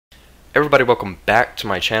Everybody, welcome back to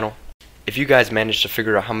my channel. If you guys managed to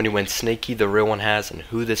figure out how many wins Snakey the real one has and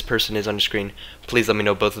who this person is on your screen, please let me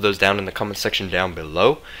know both of those down in the comment section down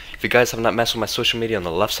below. If you guys have not messed with my social media on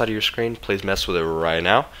the left side of your screen, please mess with it right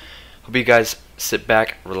now. Hope you guys sit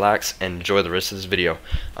back, relax, and enjoy the rest of this video.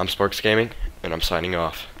 I'm SparksGaming, and I'm signing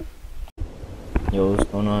off. Yo, what's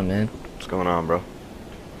going on, man? What's going on, bro?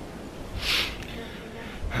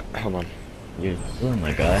 Hold on. You're doing,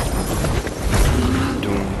 my guy.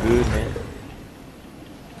 Doing good, man.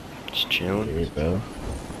 Just chilling. Hey, bro.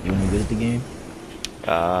 You doing good at the game?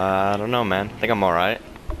 I don't know, man. I think I'm alright.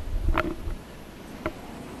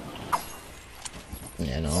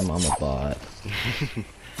 Yeah, no, I'm a bot.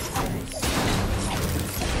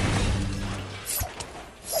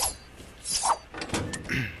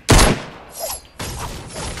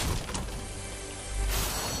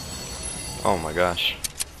 Oh my gosh.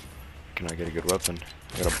 Can I get a good weapon?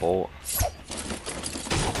 I got a bolt.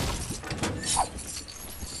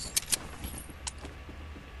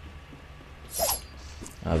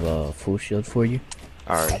 I have a full shield for you.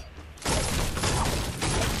 Alright.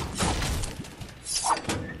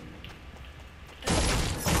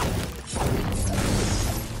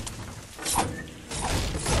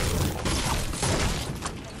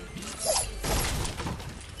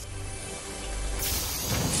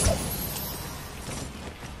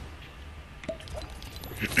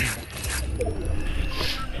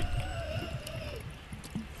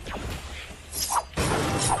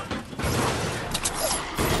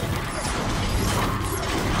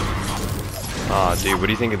 Aw, dude, what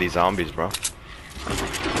do you think of these zombies, bro?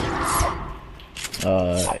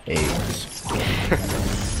 AIDS.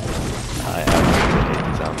 I absolutely hate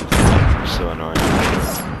these zombies. They're so annoying.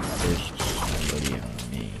 There's somebody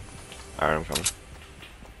on me. Alright, I'm coming.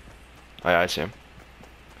 Oh yeah, I see him.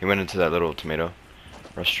 He went into that little tomato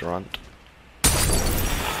restaurant.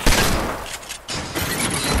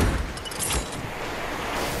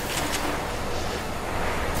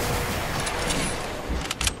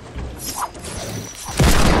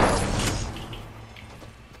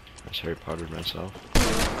 I Harry Pottered myself.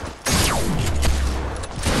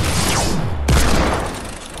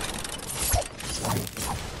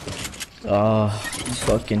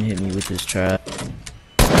 Fucking hit me with this trap.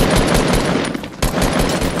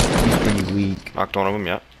 He's pretty weak. Knocked one of them,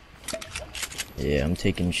 yeah. Yeah, I'm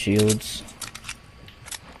taking shields.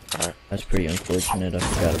 Alright. That's pretty unfortunate. I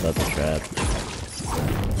forgot about the trap.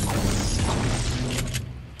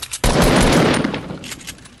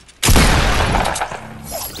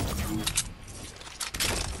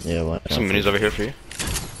 Yeah, what? Some minis over here for you.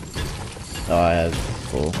 Oh, I have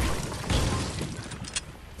full.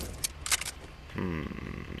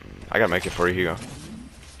 I gotta make it for you. Here you go.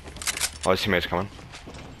 Oh, his teammate's coming.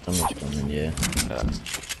 Someone's coming, yeah.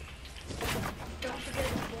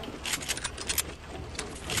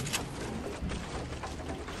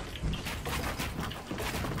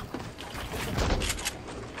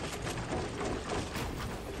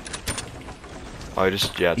 Oh, he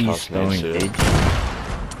just, yeah, He's tossing throwing it. AIDS.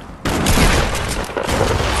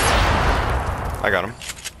 I got him.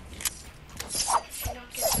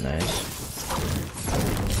 Nice.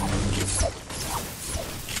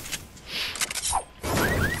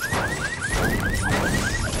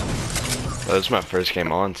 Oh, this is my first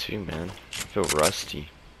game on too, man. I feel rusty.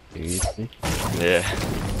 Seriously? Yeah.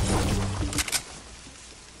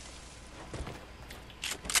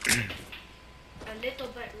 A little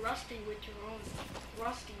bit rusty with your own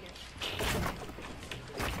rustiness.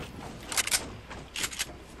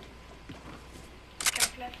 Got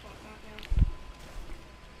platform right now.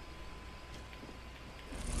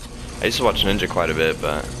 I used to watch Ninja quite a bit,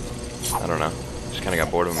 but I don't know. Just kind of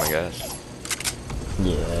got bored of him, I guess.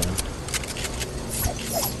 Yeah.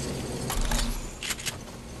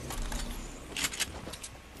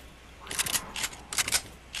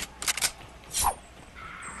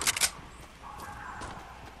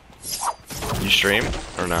 You stream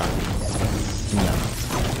or not? No.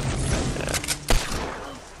 Yeah.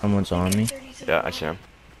 Someone's on me. Yeah, I see him.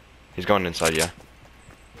 He's going inside, yeah.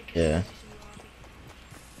 Yeah.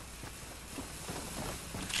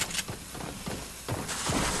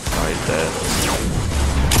 Oh, he's dead.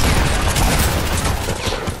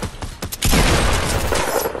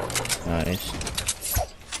 Nice.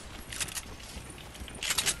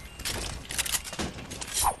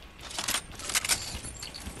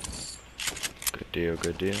 Good deal,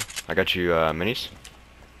 good deal. I got you minis.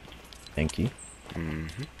 Thank you.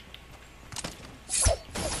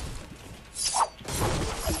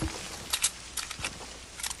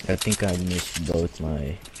 I think I missed both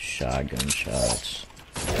my shotgun shots.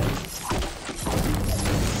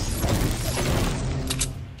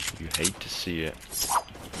 hate to see it.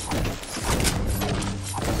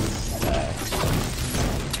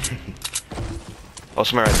 Oh,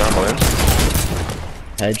 somebody right there on balloons.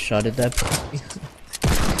 Headshotted that puppy.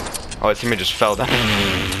 Oh, I see me just fell down.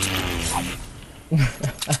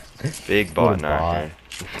 Big bot What a now. bot.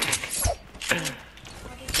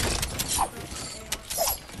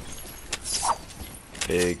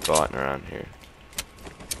 Big bot around here.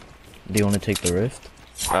 Do you want to take the rift?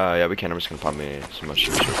 Yeah, we can. I'm just gonna pop me some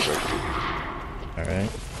mushrooms real quick. Alright.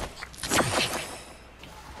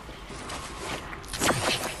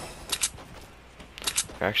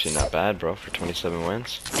 Actually, not bad, bro, for 27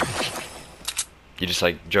 wins. You just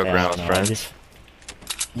like joke Yeah, around with no, friends?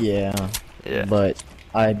 Yeah. Yeah. But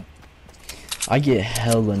I get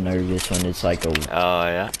hella nervous when it's like Oh,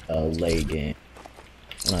 yeah? a late game.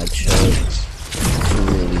 And I choke. It's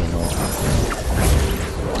really annoying.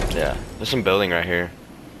 Yeah. There's some building right here.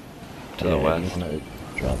 To the west. You wanna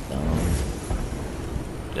drop down.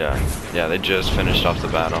 Yeah. Yeah, they just finished off the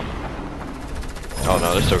battle. Oh,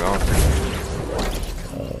 no, they're still going.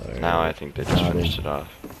 Now I think they just finished it off.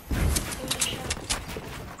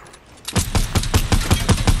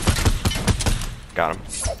 Got him.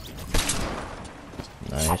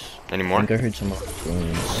 Nice. Any more? I think I heard someone on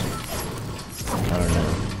balloons. I don't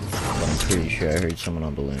know. But I'm pretty sure I heard someone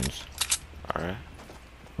on balloons. Alright.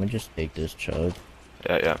 Let me just take this chug.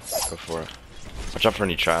 Yeah, yeah. Go for it. Watch out for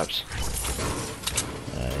any traps.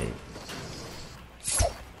 Alright.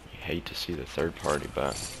 You hate to see the third party,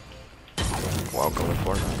 but welcome to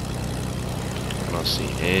Fortnite. I don't see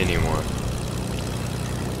anyone.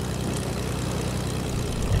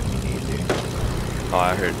 Me neither. Oh,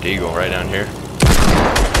 I heard Deagle right down here.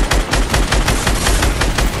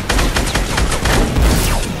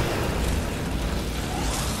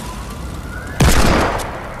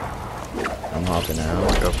 I'm hopping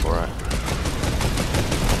out. Go for it.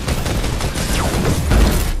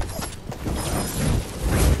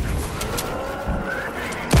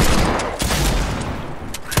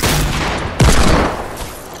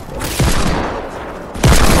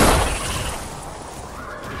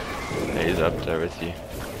 He's up there with you.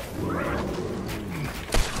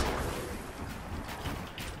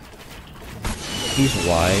 He's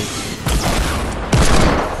white.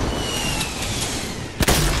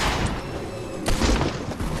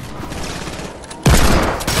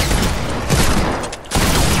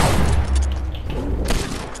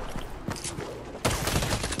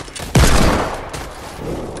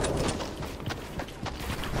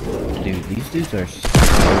 Dude, these dudes are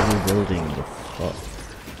overbuilding the fuck.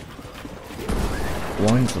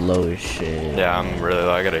 One's low as shit. Yeah, I'm really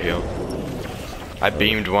low. I gotta heal. I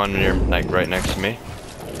beamed one near, like, right next to me.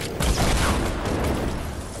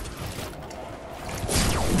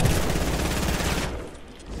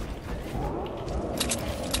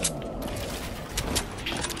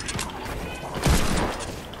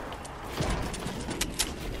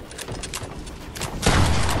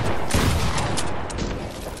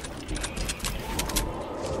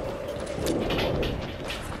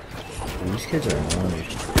 These kids are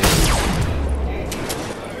monsters.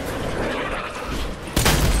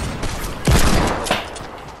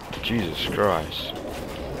 Jesus Christ.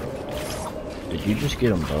 Did you just get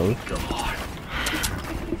them both? God.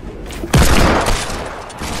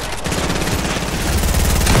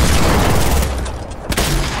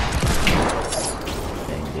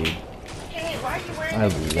 Dang, dude. Hey, why are you wearing I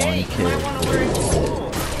have this? one Hey, you kill. might wanna wear it.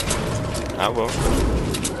 I will.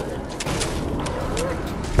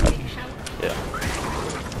 Yeah.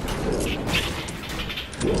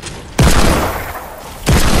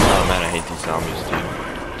 Oh man, I hate these zombies,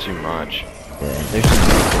 dude. Too much. Yeah, there's some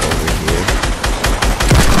people over here.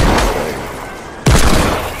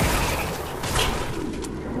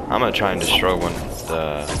 I'm gonna try and destroy one.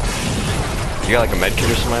 You got like a med kit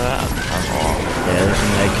or something like that? Yeah, there's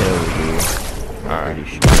some med kit over here. Alright. Pretty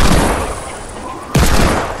sure.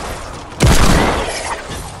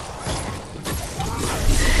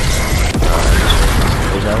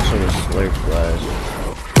 There's also a slurp glass.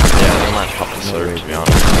 Yeah, I might pop the slurp, to be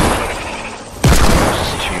honest. There's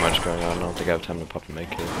just too much going on. I don't think I have time to pop a med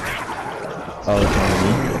kit. Oh, it's on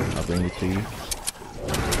me. I'll bring it to you.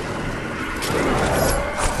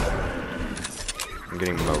 I'm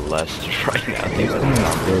getting molested right now. I think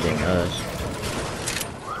someone's building us.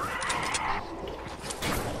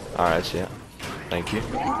 Alright, I see it. Thank you.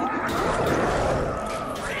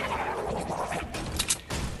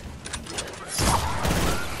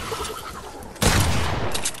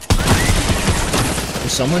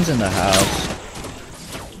 Someone's in the house.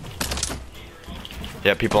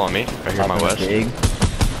 Yeah, people on me. Right here on my Up in the west. big.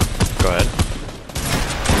 Go ahead.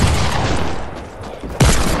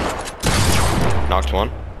 Knocked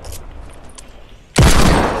one.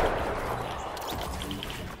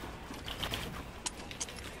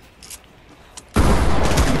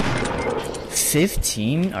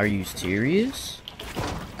 $15? Are you serious?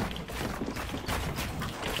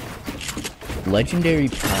 Legendary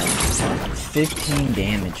pack. 15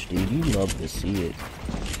 damage, dude. You love to see it.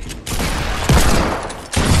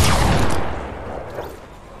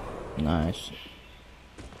 Nice.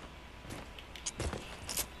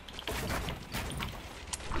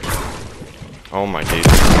 Oh my dude.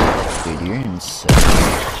 Dude, you're insane.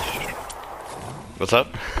 What's up?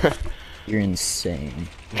 You're insane.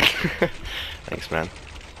 Thanks, man.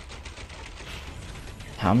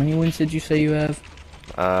 How many wins did you say you have?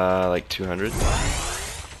 Like 200.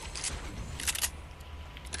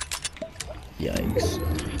 Yikes.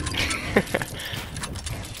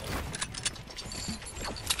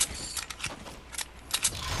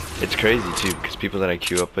 It's crazy too, because people that I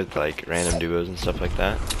queue up with, like random duos and stuff like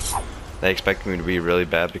that, they expect me to be really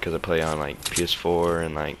bad because I play on like PS4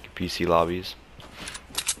 and like PC lobbies.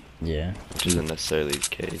 Yeah. Which isn't necessarily the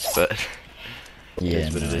case, but yeah, it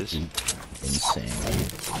is what it is. Insane.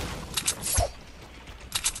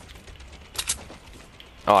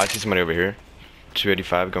 Oh, I see somebody over here.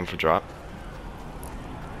 285 going for drop.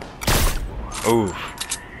 Ooh.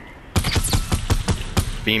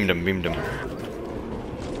 Beamed him, beamed him.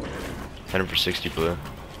 Hit him for 60 blue.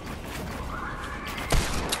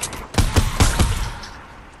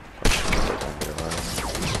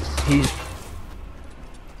 He's...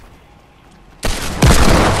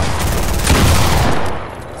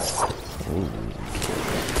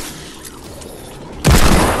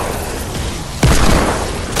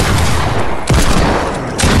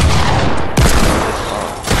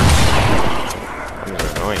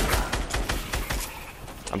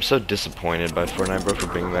 I'm so disappointed by Fortnite, bro, for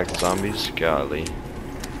bringing back the zombies. Golly.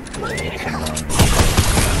 Bag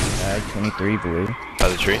 23 blue. By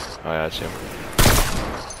the tree? Oh yeah, I see him.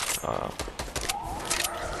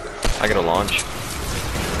 I got a launch.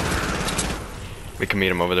 We can meet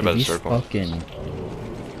him over there by the circle. Fucking...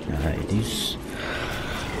 Alright, these...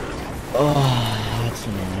 Oh, that's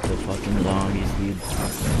annoying with the fucking zombies, dude.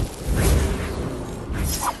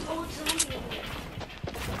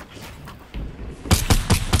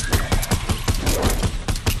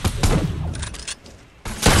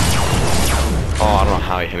 Oh, I don't know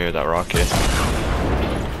how he hit me with that rocket.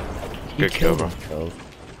 Good kill, bro.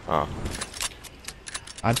 Oh.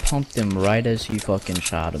 I pumped him right as he fucking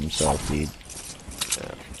shot himself, dude.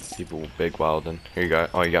 Yeah, people big wildin'. Here you go.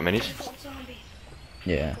 Oh, you got minis?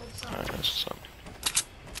 Yeah. Alright, that's what's up.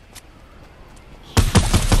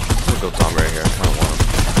 There's a build zombie right here. I kinda want him.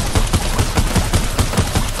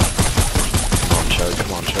 Come on, chug.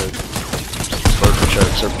 Come on, chug. Slurp and chug.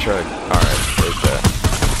 Slurp and chug. Alright, there's that.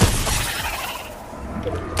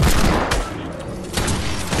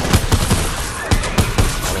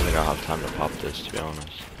 I'll have time to pop this, to be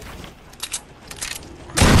honest.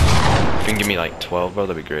 If you can give me like 12, bro,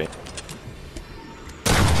 that'd be great.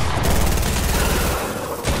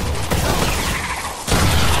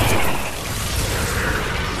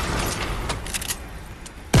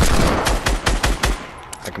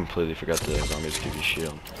 I completely forgot the zombies give you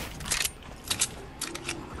shield.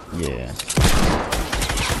 Yeah.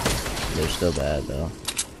 They're still bad, though.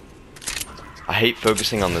 I hate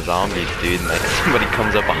focusing on the zombies, dude, and like somebody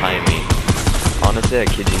comes up behind me. Honestly, I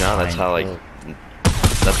kid you not, that's how like,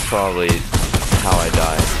 that's probably how I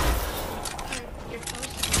die.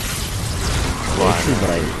 Why?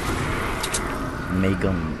 Make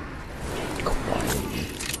them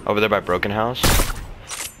quiet. Over there by Broken House?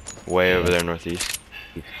 Way over there northeast.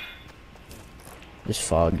 This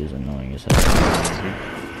fog is annoying as hell.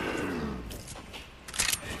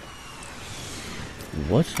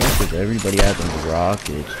 What's up with everybody having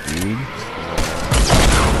rockets, dude?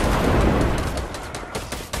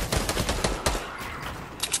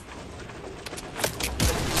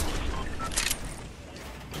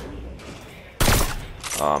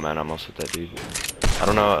 Oh man, I almost hit that dude. I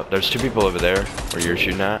don't know, there's two people over there where you're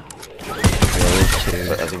shooting at.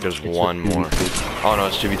 But I think there's one more. Oh no,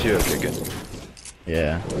 it's 2v2, okay, good.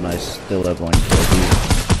 Yeah, and I still have one kill,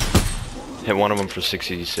 dude. Hit one of them for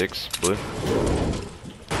 66, blue.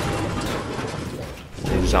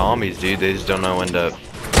 These zombies, dude, they just don't know when to...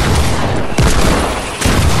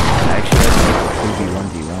 Actually, that's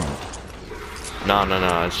 2v1v1. No,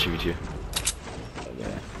 it's 2v2.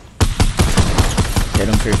 Okay. Hit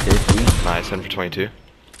him for 50. Nice, hit him for 22.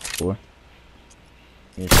 4.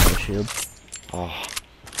 Here's my shield. Oh.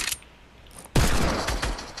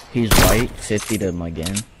 He's white, 50 to him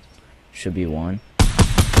again. Should be 1.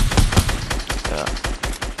 Yeah.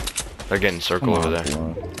 They're getting circle Come over on, there. come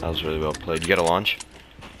on. That was really well played. You got a launch?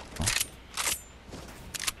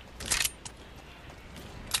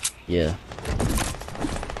 Yeah.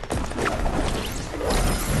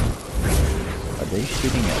 Are they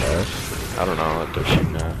shooting at us? I don't know what they're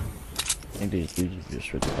shooting at. I think these dudes are just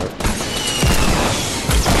retarded.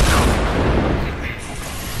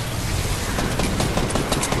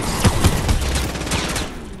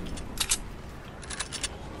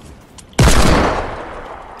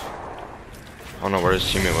 I don't know where his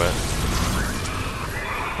teammate went.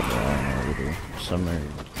 Yeah, I don't know either. Somewhere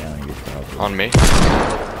down here probably. On me?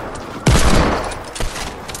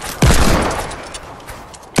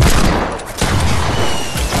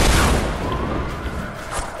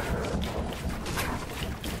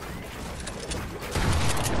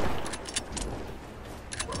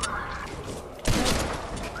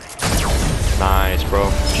 Nice, bro.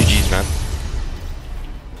 GG's, man.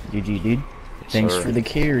 GG, dude. Thanks sir. for the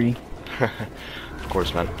carry. Of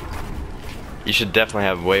course, man. You should definitely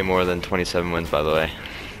have way more than 27 wins, by the way.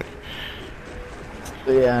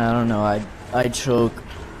 Yeah, I don't know. I choke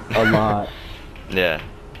a lot. Yeah.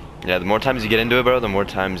 Yeah, the more times you get into it, bro, the more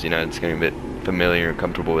times, you know, it's getting a bit familiar and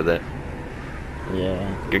comfortable with it.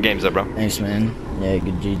 Yeah. Good games, though, bro. Thanks, man. Yeah,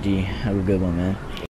 good GG. Have a good one, man.